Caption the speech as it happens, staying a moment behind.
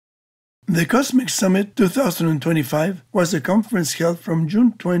The Cosmic Summit 2025 was a conference held from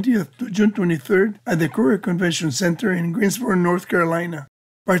June 20th to June 23rd at the Courier Convention Center in Greensboro, North Carolina.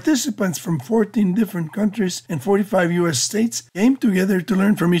 Participants from 14 different countries and 45 U.S. states came together to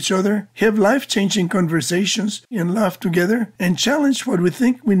learn from each other, have life-changing conversations, and laugh together, and challenge what we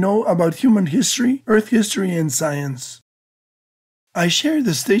think we know about human history, Earth history, and science. I shared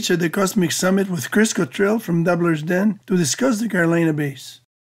the stage at the Cosmic Summit with Chris Cottrell from Dabbler's Den to discuss the Carolina Bays.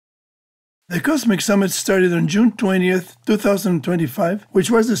 The Cosmic Summit started on June 20th, 2025, which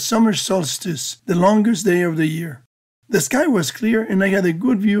was the summer solstice, the longest day of the year. The sky was clear and I had a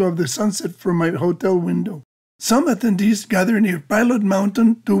good view of the sunset from my hotel window. Some attendees gathered near Pilot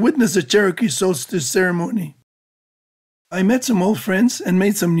Mountain to witness the Cherokee solstice ceremony. I met some old friends and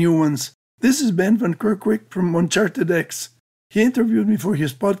made some new ones. This is Ben Van Kerkwyk from Uncharted X. He interviewed me for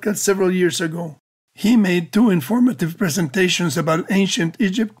his podcast several years ago. He made 2 informative presentations about ancient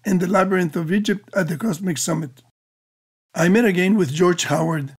Egypt and the Labyrinth of Egypt at the Cosmic Summit. I met again with George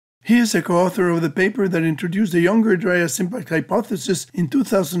Howard. He is a co-author of the paper that introduced the Younger Dryas impact hypothesis in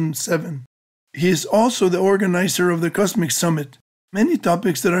 2007. He is also the organizer of the Cosmic Summit. Many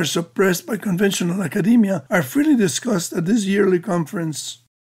topics that are suppressed by conventional academia are freely discussed at this yearly conference.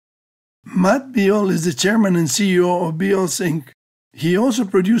 Matt Beal is the chairman and CEO of Beals Inc. He also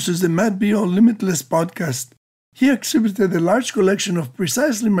produces the Matt Beal Limitless podcast. He exhibited a large collection of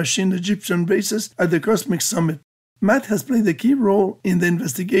precisely machined Egyptian vases at the Cosmic Summit. Matt has played a key role in the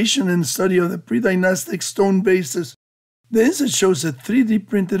investigation and study of the pre-dynastic stone vases. The insert shows a 3D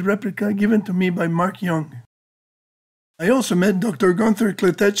printed replica given to me by Mark Young. I also met Dr. Gunther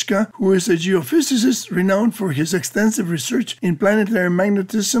Kletechka, who is a geophysicist renowned for his extensive research in planetary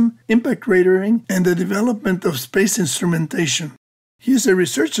magnetism, impact radaring, and the development of space instrumentation. He is a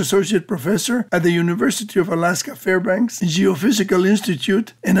research associate professor at the University of Alaska Fairbanks Geophysical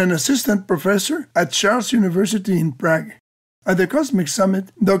Institute and an assistant professor at Charles University in Prague. At the Cosmic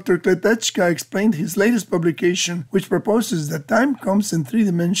Summit, Dr. Kletechka explained his latest publication, which proposes that time comes in 3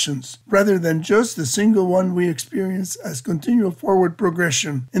 dimensions, rather than just the single one we experience as continual forward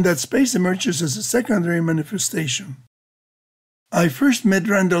progression, and that space emerges as a secondary manifestation. I first met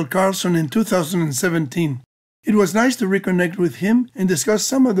Randall Carlson in 2017. It was nice to reconnect with him and discuss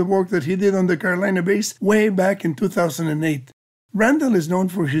some of the work that he did on the Carolina Bays way back in 2008. Randall is known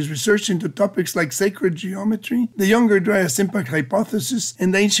for his research into topics like sacred geometry, the Younger Dryas impact hypothesis,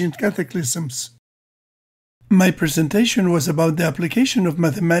 and ancient cataclysms. My presentation was about the application of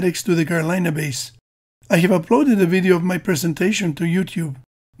mathematics to the Carolina Bays. I have uploaded a video of my presentation to YouTube.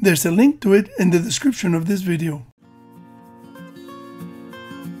 There's a link to it in the description of this video.